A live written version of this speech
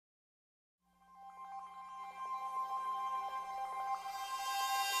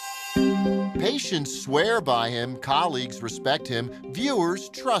Patients swear by him, colleagues respect him, viewers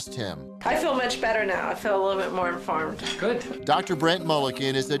trust him. I feel much better now. I feel a little bit more informed. Good. Dr. Brent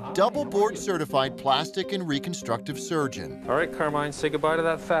Moelleken is a double board-certified plastic and reconstructive surgeon. All right, Carmine, say goodbye to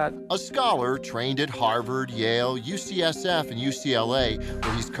that fat. A scholar trained at Harvard, Yale, UCSF, and UCLA,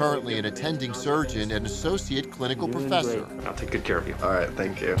 where he's currently an attending surgeon and associate clinical professor. I'll take good care of you. All right,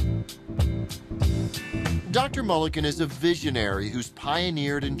 thank you. Dr. Moelleken is a visionary who's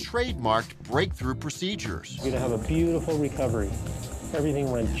pioneered and trademarked breakthrough procedures. You're gonna have a beautiful recovery.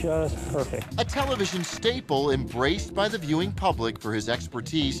 Everything went just perfect. A television staple embraced by the viewing public for his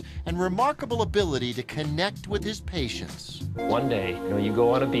expertise and remarkable ability to connect with his patients. One day, you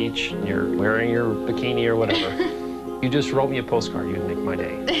go on a beach, and you're wearing your bikini or whatever. You just wrote me a postcard, you'd make my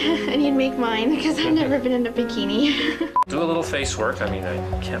day. And you'd make mine, because I've never been in a bikini. Do a little face work. I mean,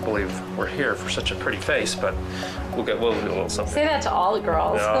 I can't believe we're here for such a pretty face, but we'll do a little something. Say that to all the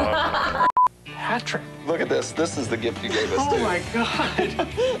girls. No. Patrick. Look at this. This is the gift you gave us, Oh my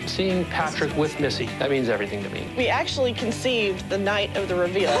God. Seeing Patrick with Missy, that means everything to me. We actually conceived the night of the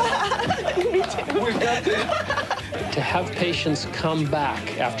reveal. We've got this. To have patients come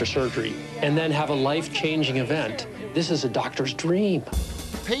back after surgery and then have a life-changing event, this is a doctor's dream.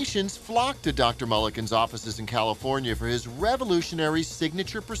 Patients flock to Dr. Moelleken's offices in California for his revolutionary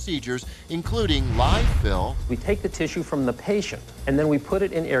signature procedures, including live fill. We take the tissue from the patient, and then we put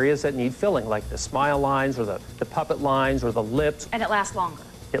it in areas that need filling, like the smile lines or the puppet lines or the lips. And it lasts longer.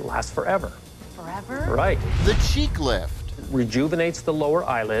 It lasts forever. Forever? Right. The cheek lift. Rejuvenates the lower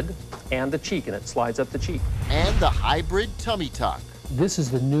eyelid and the cheek, and it slides up the cheek. And the hybrid tummy tuck. This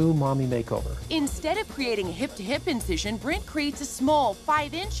is the new mommy makeover. Instead of creating a hip-to-hip incision, Brent creates a small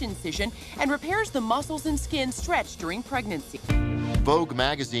 5-inch incision and repairs the muscles and skin stretched during pregnancy. Vogue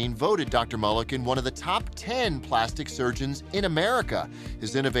magazine voted Dr. Moelleken one of the top 10 plastic surgeons in America.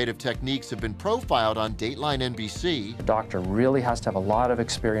 His innovative techniques have been profiled on Dateline NBC. The doctor really has to have a lot of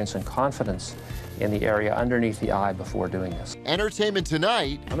experience and confidence in the area underneath the eye before doing this. Entertainment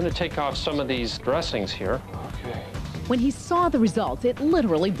Tonight. I'm going to take off some of these dressings here. Okay. When he saw the results, it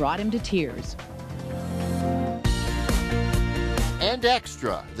literally brought him to tears. And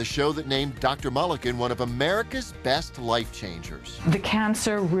Extra, the show that named Dr. Moelleken one of America's best life changers. The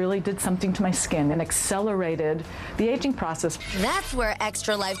cancer really did something to my skin and accelerated the aging process. That's where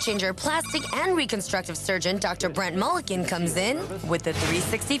extra life changer plastic and reconstructive surgeon Dr. Brent Moelleken comes in with the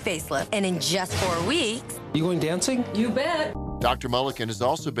 360 facelift. And in just 4 weeks... You going dancing? You bet. Dr. Moelleken has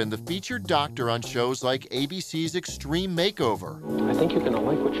also been the featured doctor on shows like ABC's Extreme Makeover. I think you're going to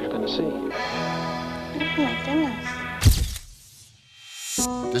like what you're going to see. Oh my goodness.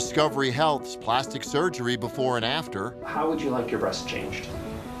 Discovery Health's plastic surgery before and after. How would you like your breast changed?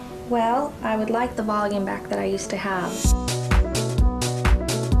 Well, I would like the volume back that I used to have.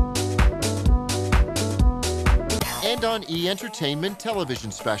 And on E! Entertainment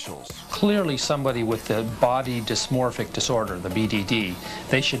television specials. Clearly somebody with the body dysmorphic disorder, the BDD,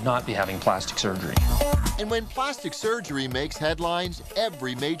 they should not be having plastic surgery. And when plastic surgery makes headlines,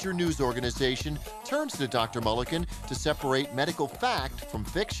 every major news organization turns to Dr. Moelleken to separate medical fact from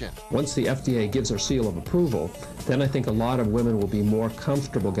fiction. Once the FDA gives their seal of approval, then I think a lot of women will be more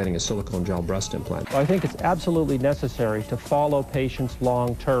comfortable getting a silicone gel breast implant. I think it's absolutely necessary to follow patients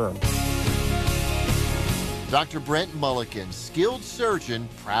long term. Dr. Brent Moelleken, skilled surgeon,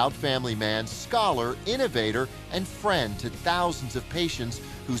 proud family man, scholar, innovator, and friend to thousands of patients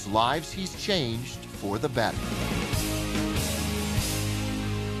whose lives he's changed for the better.